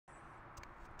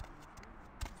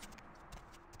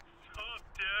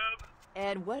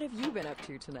And what have you been up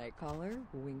to tonight, caller?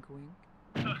 Wink, wink.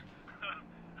 I'm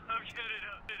getting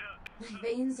up. My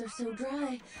veins are so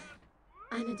dry.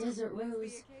 I'm a desert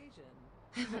rose.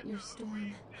 I want your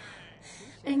storm.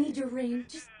 I need your rain.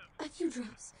 Just a few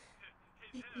drops.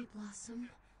 Make me blossom.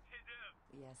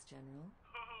 Yes, General?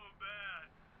 Oh, man.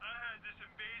 I had this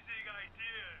amazing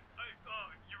idea.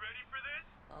 You ready for this?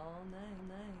 All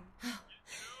night. Oh,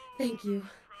 thank you.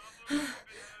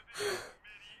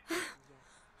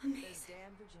 Amazing.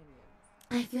 Damn Virginians.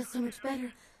 I feel so much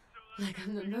better. Like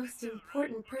I'm the most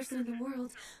important person in the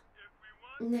world.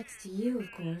 Next to you,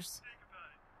 of course. Think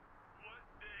about it. What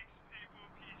makes people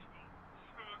peaceful?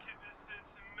 Smoking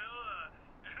distance and mellow.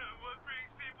 What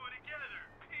brings people together?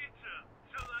 Pizza.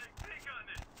 So, think on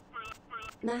this. For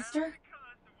Master? the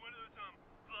cost of one of those,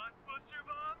 blockbuster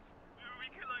bombs, we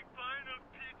could, buy enough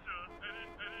pizza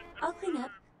and I'll clean up.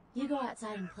 You go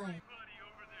outside and play. everybody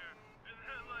over there. And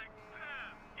then,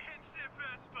 bam! Instant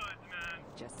fast buds, man.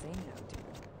 Just say no,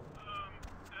 dude.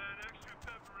 And extra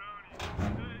pepperoni.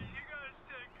 You guys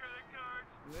take credit cards?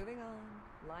 Moving on.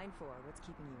 Line 4, what's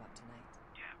keeping you up tonight?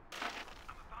 Yeah.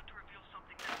 I'm about to reveal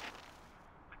something now.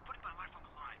 I'm putting my life on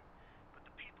the line. But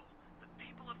the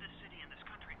people of this city and this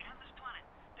country and this planet,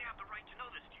 they have the right to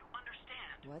know this. Do you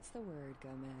understand? What's the word,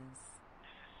 Gomez?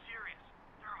 This is serious.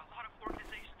 There are a lot of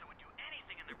organizations that would do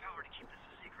anything in their power to keep this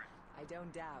a secret. I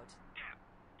don't doubt.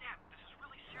 Dab, this is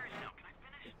really serious now. Can I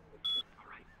finish? All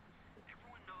right.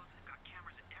 Everyone knows they've got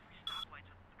cameras at every stoplight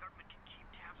so that the government can keep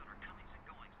tabs on our comings and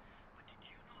goings. But did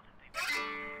you know that they've got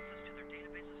access to their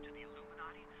databases to the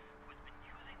Illuminati, who has been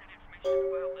using that information to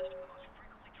compile a list of the most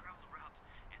frequently traveled routes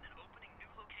and then opening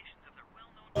new locations of their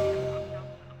well-known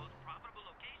hubs in the most profitable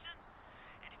locations?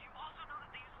 And did you also know that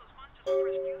they use those funds to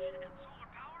suppress fusion and solar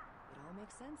power? It all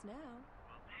makes sense now.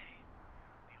 Well,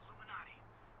 the Illuminati,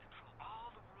 control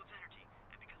all the world's energy,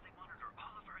 and because they monitor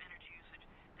all of our energy usage,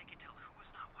 they can tell who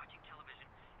is not watching television,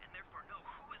 and therefore know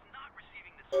who is not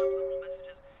receiving the subliminal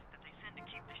messages that they send to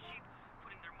keep the sheep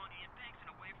putting their money in banks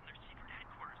and away from their secret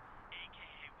headquarters,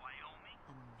 aka Wyoming.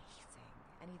 Amazing.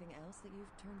 Anything else that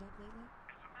you've turned up lately?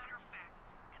 As a matter of fact,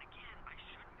 and again, I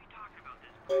shouldn't be talking about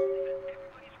this, but I believe that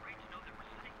everybody's right to know that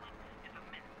recycling is a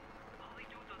myth. All they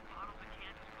do with those bottles and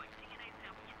cans is collect DNA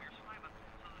samples from your saliva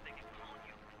so that they can clone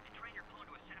you and train your clone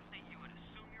to assassinate you and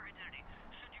assume your identity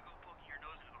should you go poking your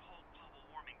nose into the whole global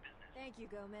warming business. Thank you,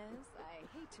 Gomez. I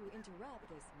hate to interrupt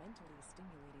this mentally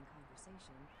stimulating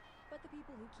conversation, but the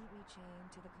people who keep me chained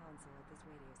to the console at this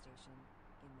radio station,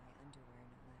 in my underwear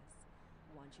no less,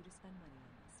 want you to spend money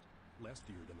on this stuff. Last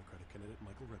year, Democratic candidate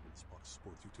Michael Redmond bought a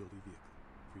sports utility vehicle.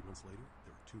 3 months later,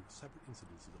 there are 2 separate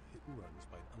incidences of hit and runs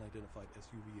by an unidentified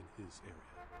SUV in his area.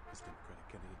 Is Democratic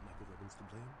candidate Michael Redmond to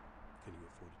blame? Can you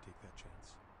afford to take that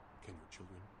chance? Can your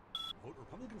children? Vote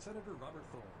Republican Senator Robert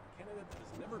Thorne, a candidate that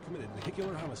has never committed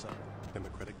vehicular homicide.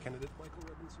 Democratic candidate Michael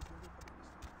Redmond supported public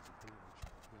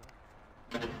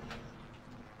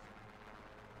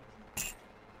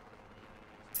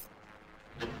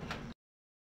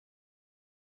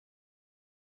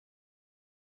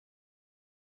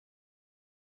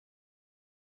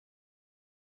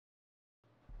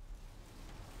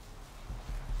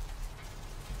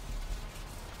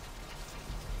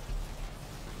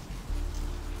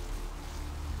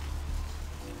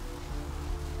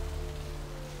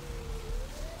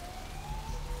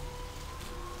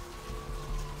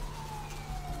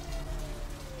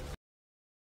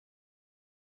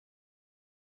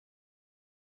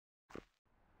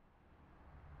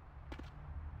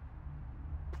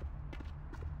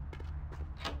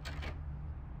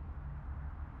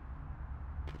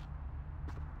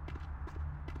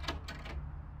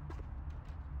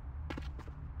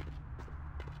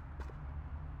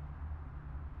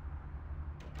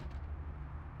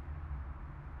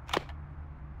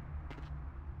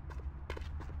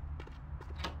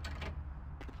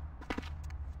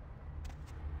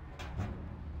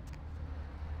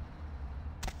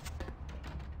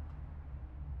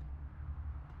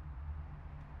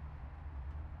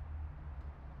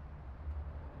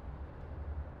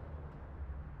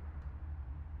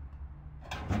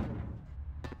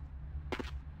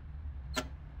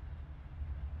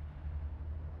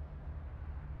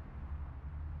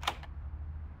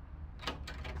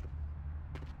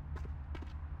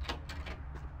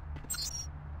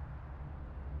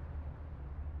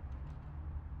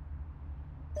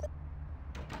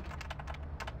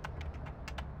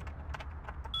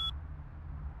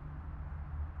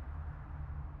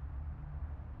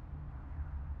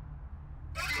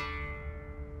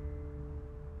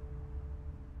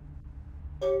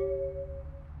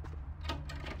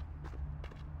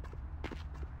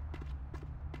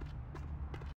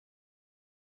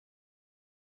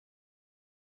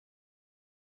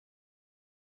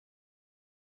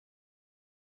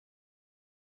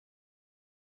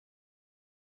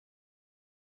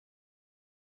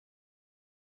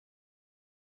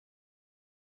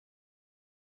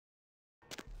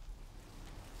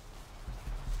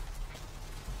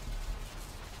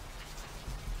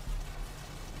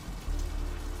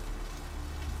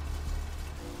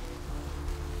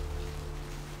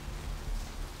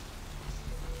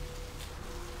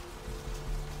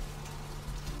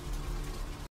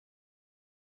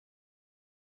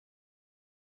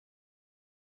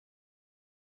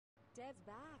Deb's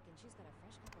back, and she's got a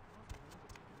fresh cup of coffee ready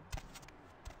to take him.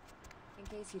 In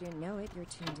case you didn't know it, you're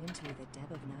tuned into the Deb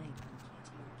of Night on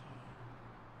KTRK.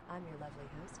 I'm your lovely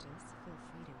hostess. Feel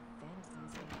free to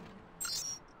fantasize away.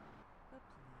 But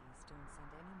please don't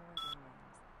send any more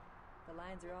DMs. The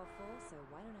lines are all full, so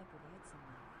why don't I provide some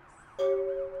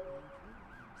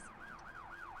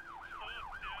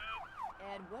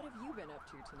And what have you been up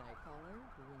to tonight, caller?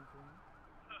 Wink, wink.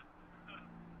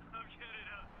 I'm getting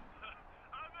up.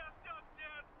 I'm effed up,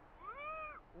 Deb.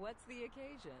 Woo! What's the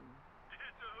occasion?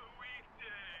 It's a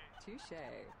weekday. Touche.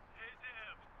 Hey,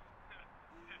 Deb.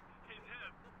 Hey,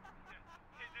 Deb.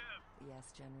 Hey, Deb.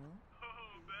 Yes, General?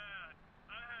 Oh, man.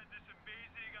 I had this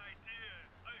amazing idea.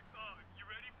 You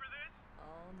ready for this?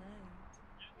 All night.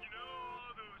 You know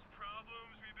all those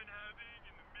problems we've been having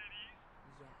in the Mideast?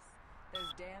 Yes.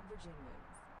 Those damn Virginians.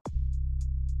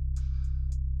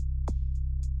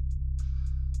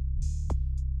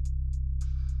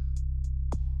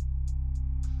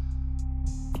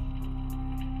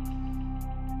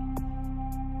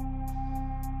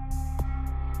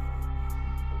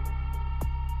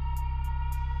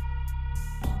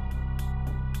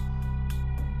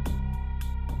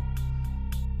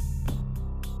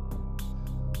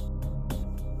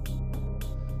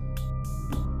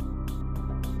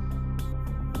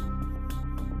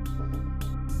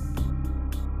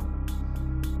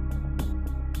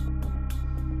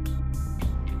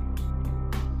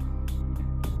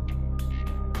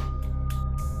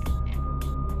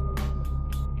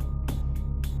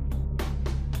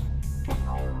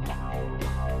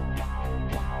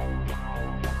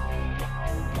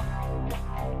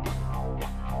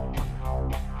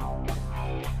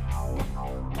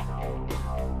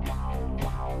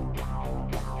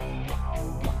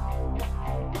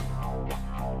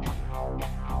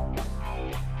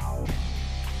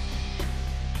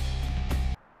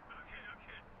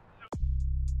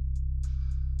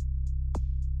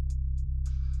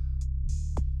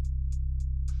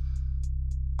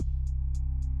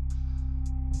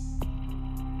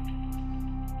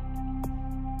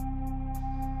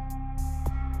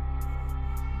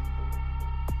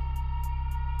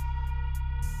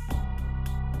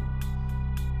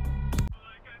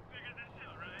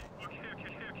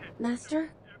 Master?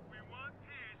 If we want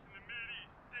peace in the Mideast,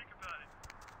 think about it.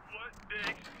 What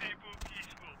makes people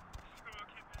peaceful?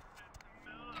 Smoking this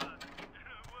vanilla.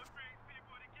 What brings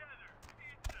people together?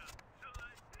 Pizza. So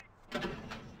think for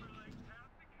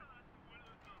half the cost of one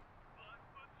of those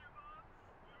blockbuster bombs,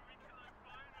 where we can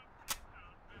buy enough pizza.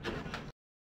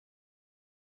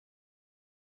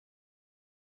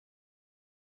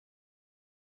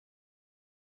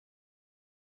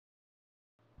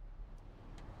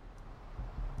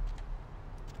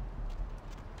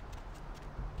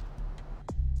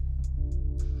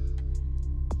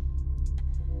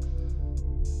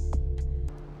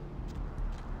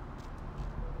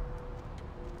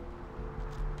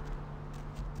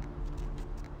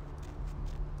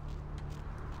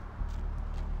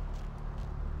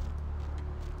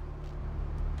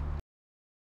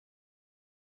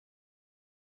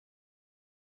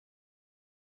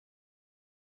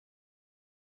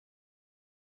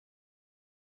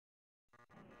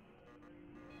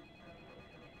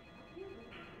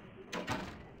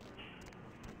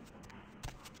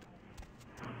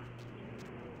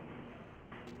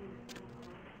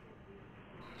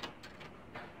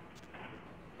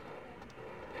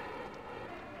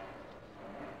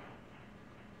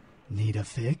 Need a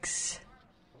fix?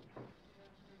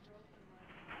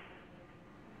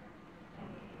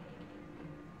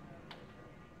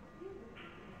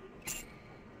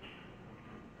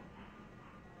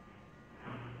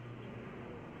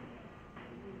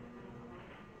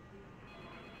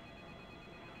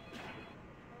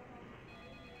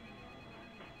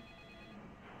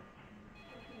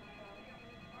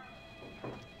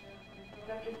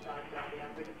 Dr. Start, the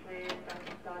operator, please.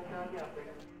 Dr. Start, the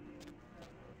operator.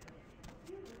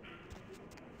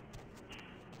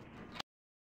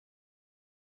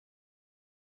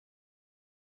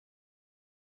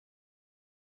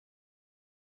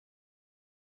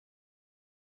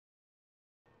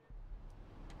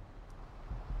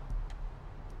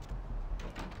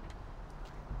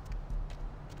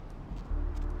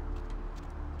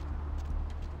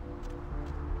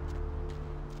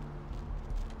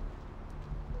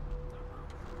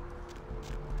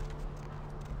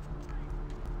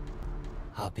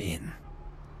 Hop in.